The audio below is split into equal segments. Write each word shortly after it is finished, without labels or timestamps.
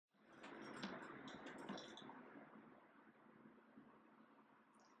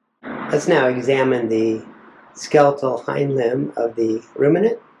Let's now examine the skeletal hind limb of the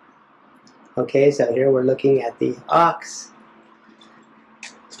ruminant. Okay, so here we're looking at the ox.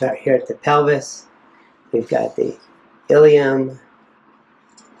 Start here at the pelvis. We've got the ilium,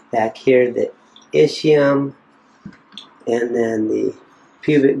 back here the ischium, and then the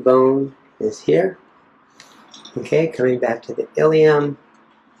pubic bone is here. Okay, coming back to the ilium,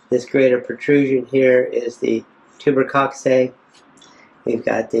 this greater protrusion here is the tuber coxae. We've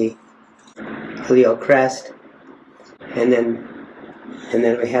got the iliac crest, and then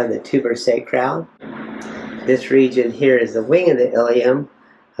we have the tuber sacral. This region here is the wing of the ilium,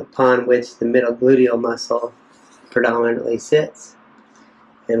 upon which the middle gluteal muscle predominantly sits.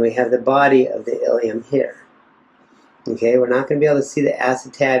 And we have the body of the ilium here. Okay, we're not going to be able to see the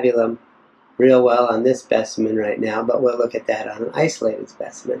acetabulum real well on this specimen right now, but we'll look at that on an isolated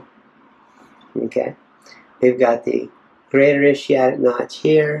specimen. Okay, we've got the greater ischiatic notch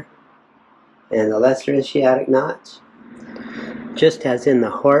here and the lesser ischiatic notch. Just as in the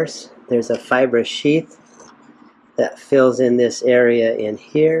horse, there's a fibrous sheath that fills in this area in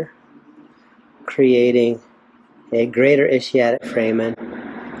here, creating a greater ischiatic foramen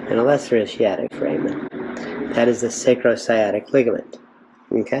and a lesser ischiatic foramen. That is the sacrosciatic ligament.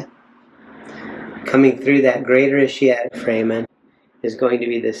 Okay? Coming through that greater ischiatic foramen is going to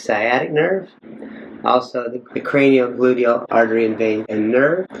be the sciatic nerve, also the craniogluteal artery and vein and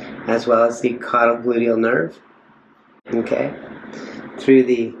nerve, as well as the caudal gluteal nerve. Okay? Through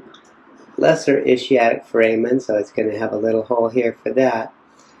the lesser ischiatic foramen, so it's going to have a little hole here for that,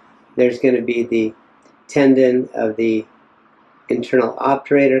 there's going to be the tendon of the internal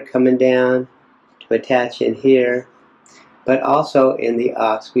obturator coming down to attach in here, but also in the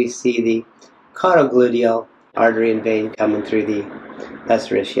ox we see the caudal gluteal artery and vein coming through the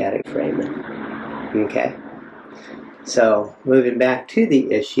lesser ischiatic foramen. Okay, so moving back to the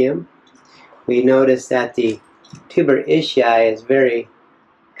ischium, we notice that the tuber ischii is very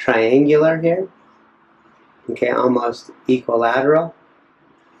triangular here. Okay, almost equilateral.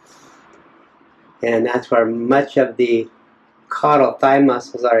 And that's where much of the caudal thigh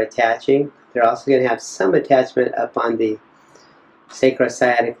muscles are attaching. They're also going to have some attachment up on the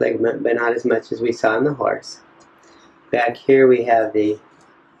sacrosciatic ligament, but not as much as we saw in the horse. Back here we have the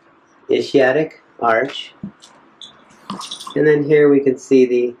ischiatic arch, and then here we can see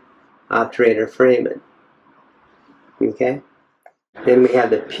the obturator foramen. Okay, then we have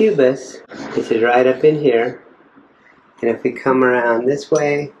the pubis, which is right up in here, and if we come around this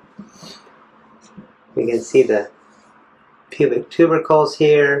way, we can see the pubic tubercles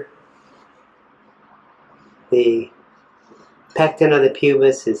here. The pecten of the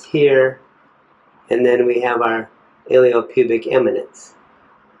pubis is here, and then we have our iliopubic eminence.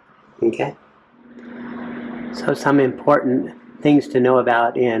 Okay? So some important things to know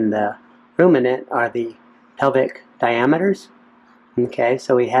about in the ruminant are the pelvic diameters. Okay,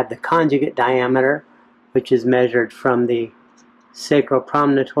 so we have the conjugate diameter, which is measured from the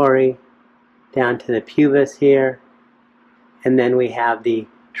sacropromontory down to the pubis here, and then we have the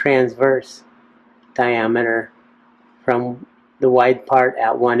transverse diameter from the wide part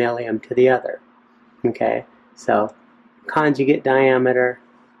at one ilium to the other. Okay, so conjugate diameter,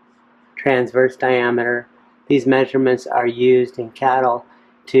 transverse diameter, these measurements are used in cattle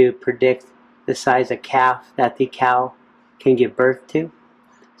to predict the size of calf that the cow can give birth to,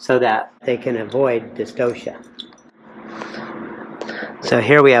 so that they can avoid dystocia. So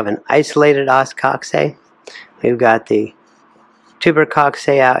here we have an isolated os coxae. We've got the tuber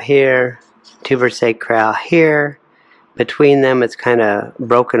coxae out here, tuber sacral here. Between them, it's kind of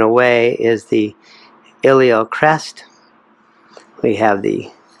broken away, is the iliac crest. We have the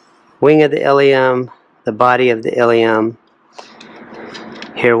wing of the ilium, the body of the ilium.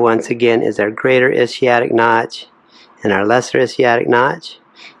 Here once again is our greater ischiatic notch and our lesser ischiatic notch,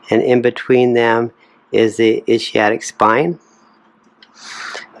 and in between them is the ischiatic spine.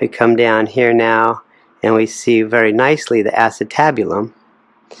 We come down here now and we see very nicely the acetabulum.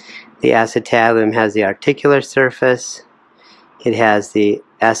 The acetabulum has the articular surface, it has the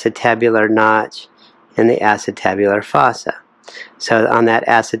acetabular notch, and the acetabular fossa. So on that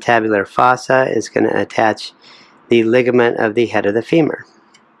acetabular fossa is going to attach the ligament of the head of the femur.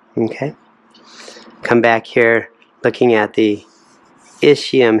 Okay. Come back here looking at the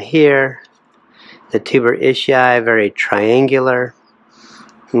ischium here, the tuber ischii, very triangular.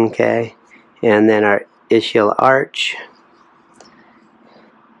 Okay, and then our ischial arch.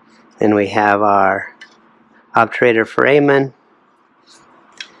 Then we have our obturator foramen,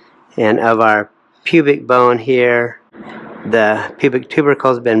 and of our pubic bone here, the pubic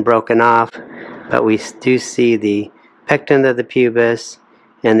tubercle has been broken off, but we do see the pecten of the pubis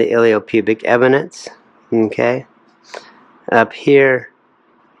and the iliopubic eminence. Okay, up here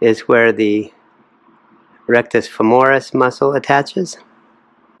is where the rectus femoris muscle attaches,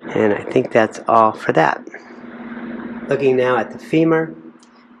 and I think that's all for that. Looking now at the femur,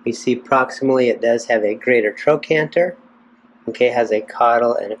 we see proximally it does have a greater trochanter. Okay, has a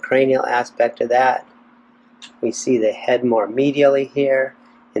caudal and a cranial aspect to that. We see the head more medially here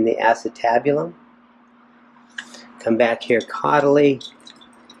in the acetabulum. Come back here caudally,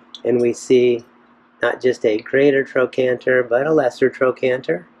 and we see not just a greater trochanter, but a lesser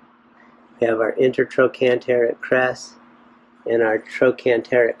trochanter. We have our intertrochanteric crest and our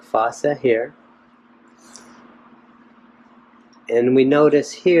trochanteric fossa here. And we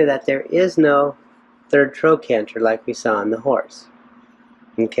notice here that there is no third trochanter like we saw in the horse.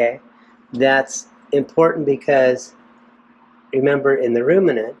 Okay, that's important because remember, in the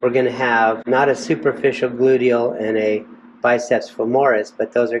ruminant we're going to have not a superficial gluteal and a biceps femoris,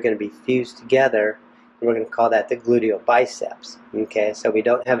 but those are going to be fused together, and we're going to call that the gluteal biceps. Okay, so we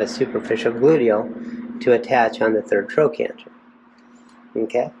don't have a superficial gluteal to attach on the third trochanter.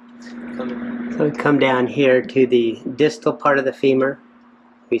 Okay, so we come down here to the distal part of the femur.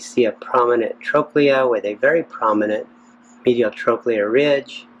 We see a prominent trochlea with a very prominent medial trochlear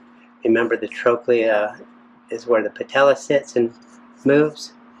ridge. Remember, the trochlea is where the patella sits and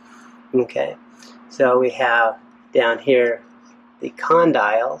moves. Okay, so we have down here the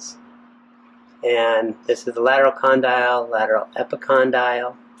condyles, and this is the lateral condyle, lateral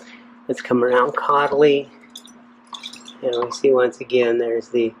epicondyle. Let's come around caudally, and we see once again there's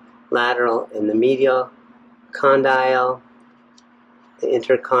the lateral and the medial condyle, the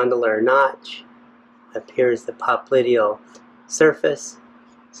intercondylar notch. Up here is the popliteal surface.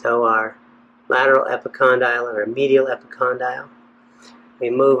 So our lateral epicondyle and our medial epicondyle. We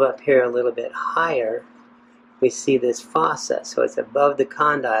move up here a little bit higher. We see this fossa, so it's above the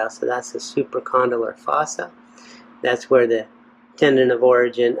condyle, so that's the supracondylar fossa. That's where the tendon of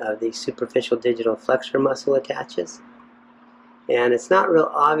origin of the superficial digital flexor muscle attaches. And it's not real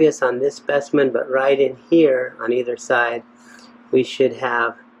obvious on this specimen, but right in here on either side we should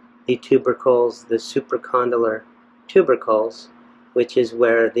have the tubercles, the supracondylar tubercles, which is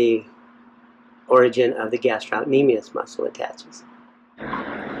where the origin of the gastrocnemius muscle attaches.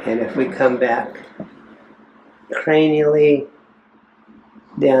 And if we come back cranially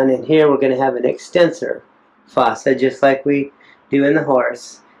down in here, we're going to have an extensor fossa, just like we do in the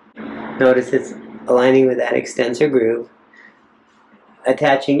horse. Notice it's aligning with that extensor groove.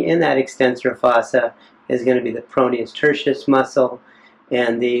 Attaching in that extensor fossa is going to be the pronaos tertius muscle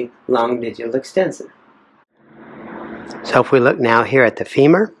and the long digital extensor. So if we look now here at the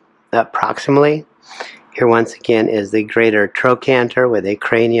femur, proximally, here once again is the greater trochanter with a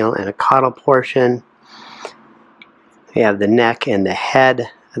cranial and a caudal portion. We have the neck and the head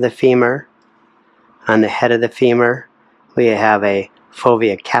of the femur. On the head of the femur, we have a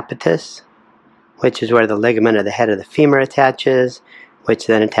fovea capitis, which is where the ligament of the head of the femur attaches, which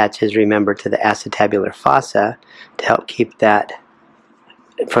then attaches, remember, to the acetabular fossa to help keep that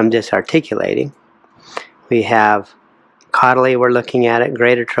from disarticulating. We have caudally, we're looking at it,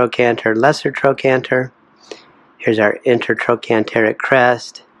 greater trochanter, lesser trochanter. Here's our intertrochanteric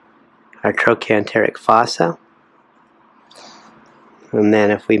crest, our trochanteric fossa. And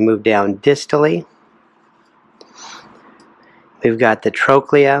then if we move down distally, we've got the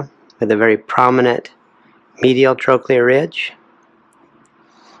trochlea with a very prominent medial trochlear ridge.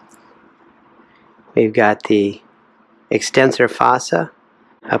 We've got the extensor fossa,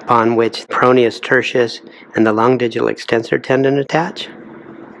 upon which pronaos tertius and the long digital extensor tendon attach.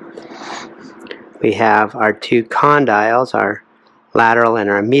 We have our two condyles, our lateral and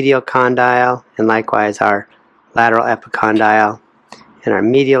our medial condyle, and likewise our lateral epicondyle and our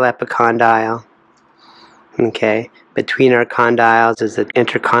medial epicondyle. Okay, between our condyles is the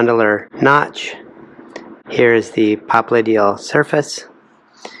intercondylar notch. Here is the popliteal surface.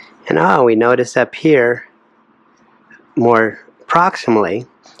 And we notice up here more proximally,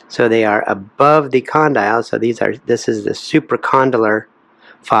 so they are above the condyle, so this is the supracondylar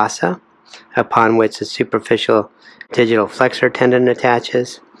fossa, upon which the superficial digital flexor tendon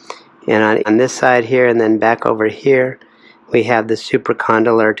attaches. And on this side here and then back over here, we have the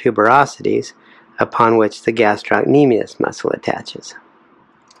supracondylar tuberosities, upon which the gastrocnemius muscle attaches.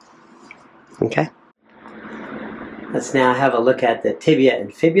 Okay? Let's now have a look at the tibia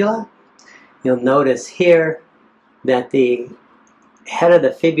and fibula. You'll notice here that the head of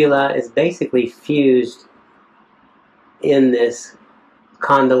the fibula is basically fused in this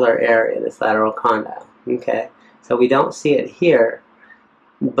condylar area, this lateral condyle. Okay, so we don't see it here,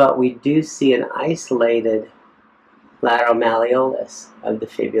 but we do see an isolated lateral malleolus of the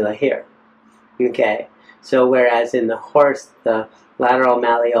fibula here. Okay, so whereas in the horse the lateral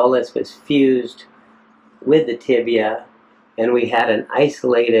malleolus was fused with the tibia and we had an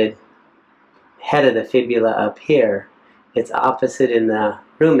isolated head of the fibula up here, it's opposite in the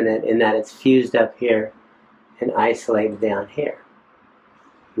ruminant in that it's fused up here and isolated down here.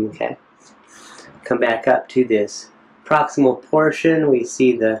 Okay, come back up to this proximal portion. We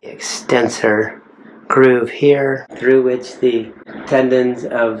see the extensor groove here through which the tendons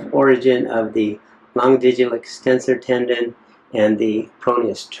of origin of the long digital extensor tendon and the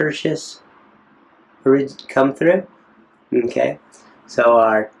proneus tertius come through. Okay, so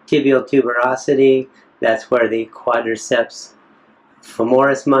our tibial tuberosity, that's where the quadriceps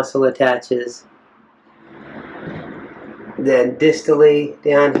femoris muscle attaches. Then distally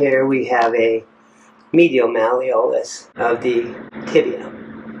down here we have a medial malleolus of the tibia.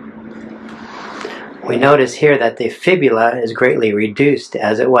 We notice here that the fibula is greatly reduced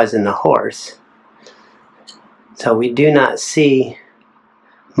as it was in the horse. So we do not see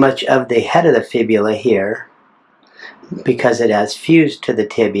much of the head of the fibula here because it has fused to the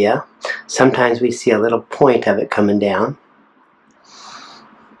tibia. Sometimes we see a little point of it coming down.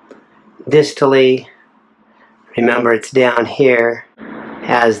 Distally, remember it's down here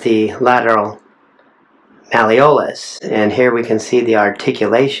as the lateral malleolus, and here we can see the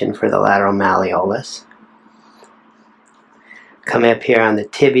articulation for the lateral malleolus. Come up here on the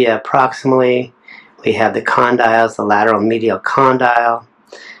tibia proximally, we have the condyles, the lateral medial condyle,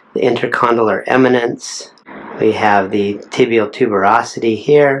 the intercondylar eminence. We have the tibial tuberosity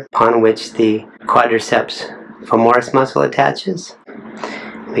here, upon which the quadriceps femoris muscle attaches.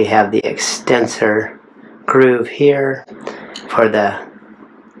 We have the extensor groove here for the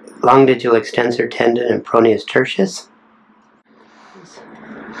long digital extensor tendon and proneus tertius.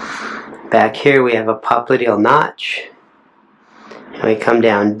 Back here we have a popliteal notch, and we come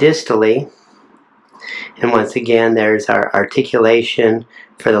down distally, and once again there's our articulation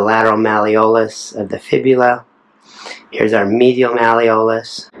for the lateral malleolus of the fibula. Here's our medial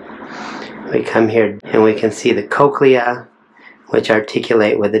malleolus. We come here and we can see the cochlea, which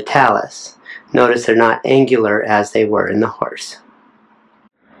articulate with the talus. Notice they're not angular as they were in the horse.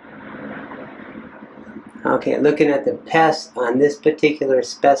 Okay, looking at the pest on this particular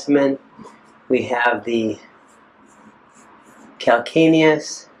specimen, we have the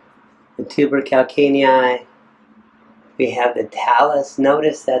calcaneus, the tuber calcanei. We have the talus.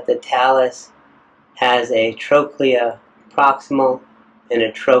 Notice that the talus has a trochlea proximal and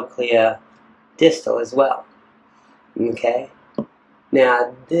a trochlea distal as well. Okay.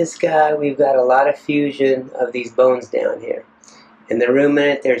 Now this guy, we've got a lot of fusion of these bones down here. In the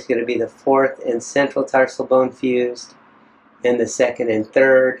ruminant, there's going to be the fourth and central tarsal bone fused, and the second and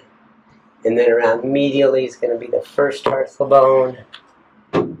third, and then around medially is going to be the first tarsal bone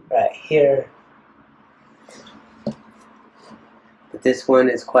right here. But this one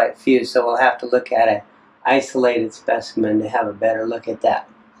is quite fused, so we'll have to look at an isolated specimen to have a better look at that.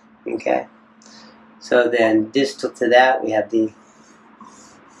 Okay. So then distal to that, we have the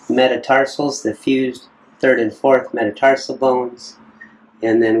metatarsals, the fused third and fourth metatarsal bones,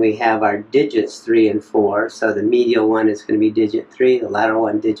 and then we have our digits 3 and 4. So the medial one is going to be digit 3, the lateral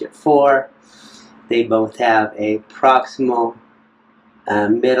one digit 4. They both have a proximal,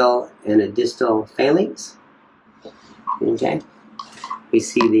 middle, and a distal phalanx. Okay, we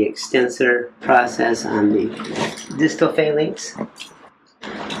see the extensor process on the distal phalanx.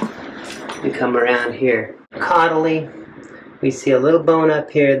 We come around here caudally. We see a little bone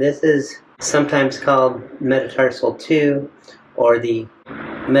up here. This is sometimes called metatarsal 2 or the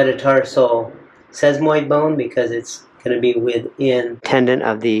metatarsal sesamoid bone because it's going to be within tendon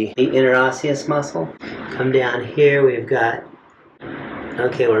of the interosseous muscle. Come down here, we've got,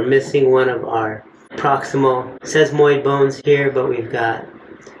 okay, we're missing one of our proximal sesamoid bones here, but we've got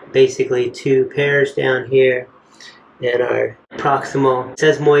basically 2 pairs down here, and our proximal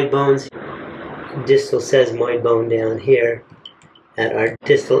sesamoid bones, distal sesamoid bone down here at our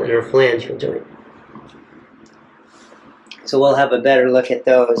distal interphalangeal joint. So we'll have a better look at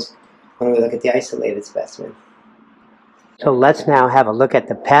those when we look at the isolated specimen. So let's now have a look at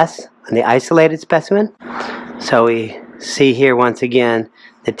the pes on the isolated specimen. So we see here once again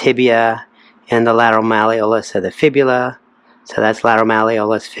the tibia and the lateral malleolus of the fibula. So that's lateral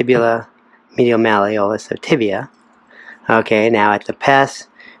malleolus fibula, medial malleolus of tibia. Okay, now at the pes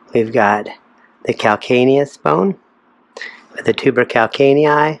we've got the calcaneus bone with the tuber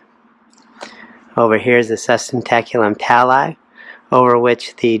calcanei. Over here is the sustentaculum tali, over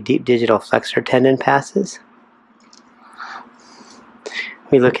which the deep digital flexor tendon passes.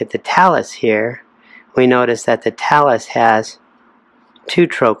 We look at the talus here. we notice that the talus has two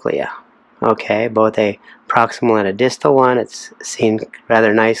trochlea. Okay, both a proximal and a distal one. It's seen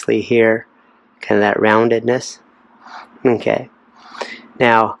rather nicely here, kind of that roundedness. Okay,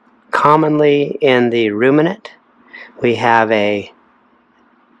 now commonly in the ruminant we have a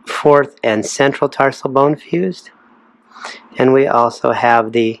fourth and central tarsal bone fused, and we also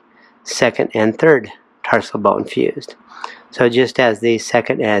have the second and third tarsal bone fused. So just as the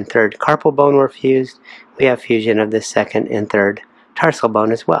second and third carpal bone were fused, we have fusion of the second and third tarsal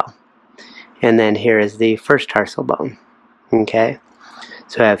bone as well. And then here is the first tarsal bone. Okay,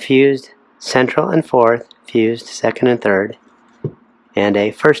 so I have fused central and fourth, fused second and third, and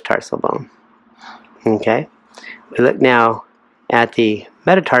a first tarsal bone. Okay, we look now at the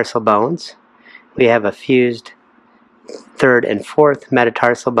metatarsal bones. We have a fused third and fourth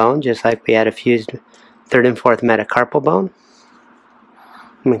metatarsal bone, just like we had a fused third and fourth metacarpal bone.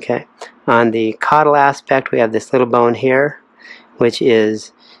 Okay, on the caudal aspect we have this little bone here, which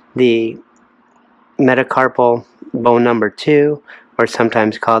is the metacarpal bone number 2, or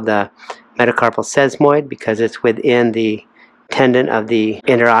sometimes called the metacarpal sesamoid, because it's within the tendon of the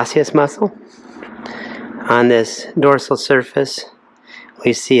interosseous muscle. On this dorsal surface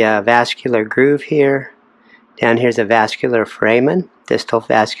we see a vascular groove here. Down here's a vascular foramen, distal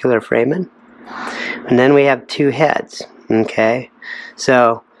vascular foramen. And then we have two heads. Okay,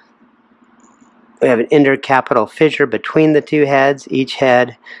 so we have an intercapital fissure between the two heads. Each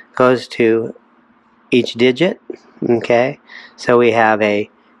head goes to each digit. Okay, so we have a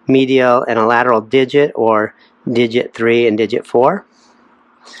medial and a lateral digit, or digit 3 and digit 4.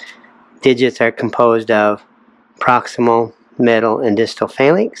 Digits are composed of proximal, middle, and distal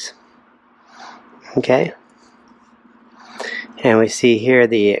phalanx. Okay, and we see here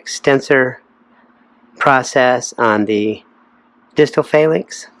the extensor process on the distal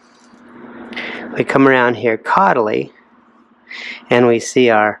phalanx. We come around here caudally and we see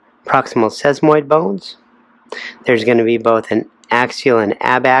our proximal sesamoid bones. There's going to be both an axial and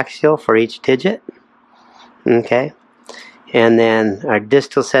abaxial for each digit. Okay, and then our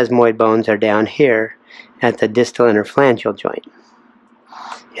distal sesamoid bones are down here at the distal interphalangeal joint.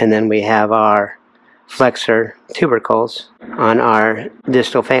 And then we have our flexor tubercles on our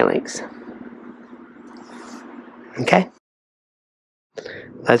distal phalanx. Okay,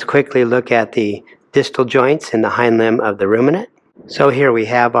 let's quickly look at the distal joints in the hind limb of the ruminant. So here we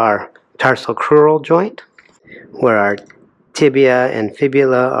have our tarsal crural joint, where our tibia and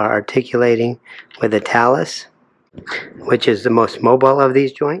fibula are articulating with the talus, which is the most mobile of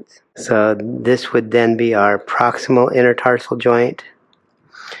these joints. So this would then be our proximal intertarsal joint,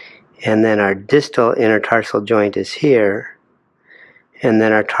 and then our distal intertarsal joint is here, and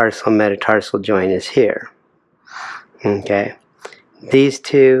then our tarsal metatarsal joint is here. Okay, these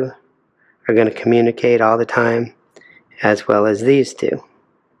two are going to communicate all the time, as well as these two.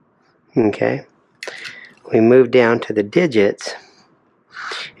 Okay, we move down to the digits,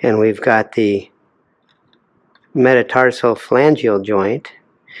 and we've got the metatarsal phalangeal joint,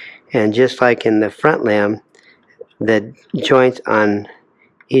 and just like in the front limb, the joints on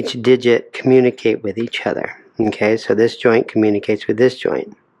each digit communicate with each other. Okay, so this joint communicates with this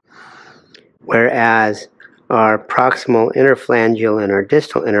joint, whereas our proximal interphalangeal and our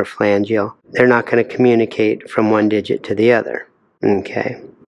distal interphalangeal, they're not going to communicate from one digit to the other. Okay,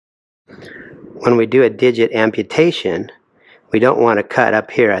 when we do a digit amputation, we don't want to cut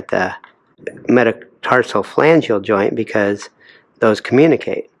up here at the metatarsal phalangeal joint because those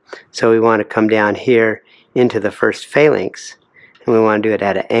communicate. So we want to come down here into the first phalanx, and we want to do it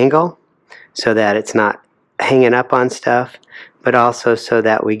at an angle so that it's not hanging up on stuff, but also so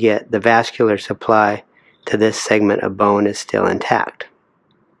that we get the vascular supply to this segment of bone is still intact.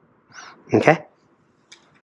 Okay?